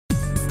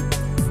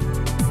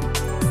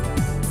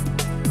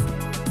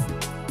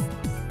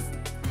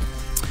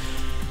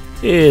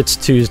It's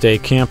Tuesday,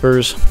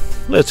 campers.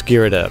 Let's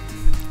gear it up.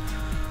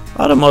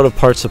 Automotive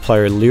parts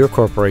supplier Lear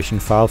Corporation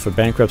filed for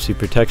bankruptcy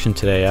protection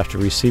today after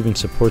receiving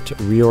support to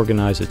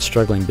reorganize its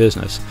struggling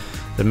business.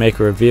 The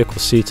maker of vehicle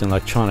seats and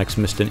electronics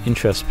missed an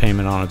interest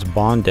payment on its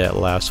bond debt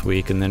last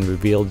week and then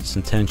revealed its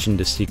intention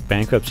to seek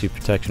bankruptcy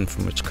protection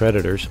from its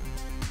creditors.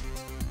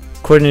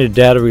 According to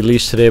data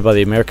released today by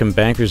the American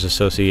Bankers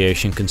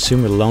Association,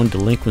 consumer loan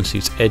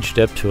delinquencies edged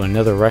up to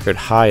another record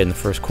high in the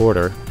first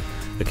quarter.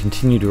 The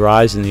continued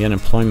rise in the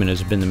unemployment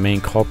has been the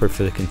main culprit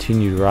for the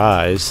continued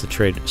rise, the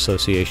trade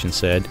association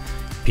said.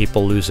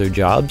 People lose their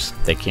jobs,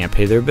 they can't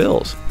pay their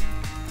bills.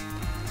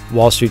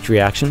 Wall Street's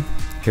reaction?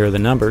 Here are the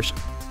numbers.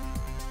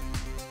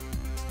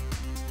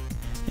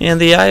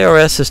 And the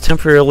IRS has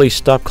temporarily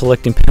stopped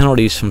collecting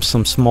penalties from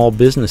some small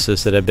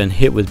businesses that have been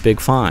hit with big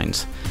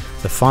fines.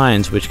 The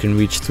fines, which can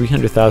reach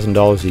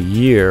 $300,000 a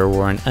year,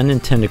 were an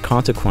unintended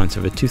consequence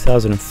of a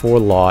 2004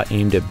 law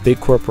aimed at big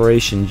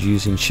corporations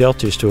using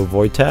shelters to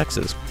avoid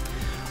taxes.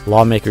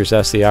 Lawmakers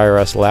asked the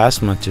IRS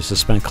last month to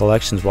suspend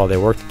collections while they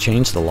work to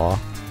change the law.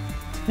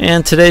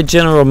 And today,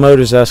 General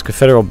Motors asked a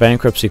federal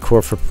bankruptcy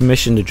court for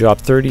permission to drop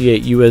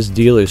 38 U.S.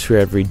 dealers who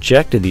have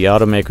rejected the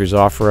automaker's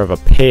offer of a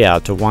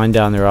payout to wind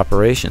down their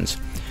operations.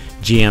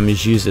 GM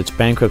has used its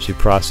bankruptcy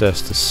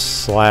process to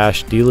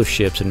slash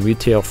dealerships and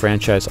retail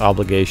franchise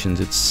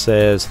obligations it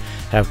says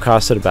have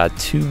costed about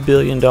 $2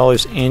 billion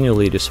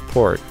annually to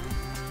support.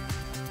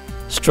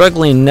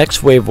 Struggling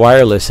NextWave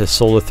Wireless has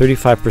sold a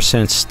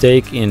 35%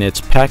 stake in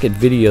its packet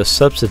video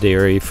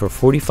subsidiary for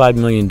 $45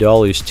 million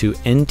to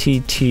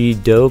NTT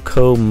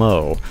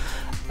Docomo,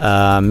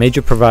 a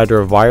major provider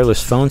of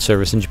wireless phone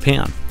service in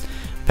Japan.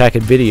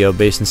 Packet Video,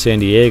 based in San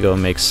Diego,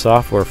 makes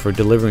software for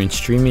delivering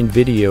streaming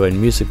video and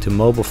music to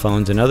mobile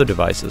phones and other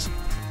devices.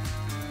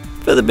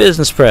 For the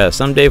Business Press,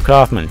 I'm Dave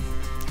Kaufman.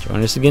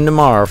 Join us again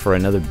tomorrow for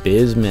another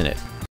Biz Minute.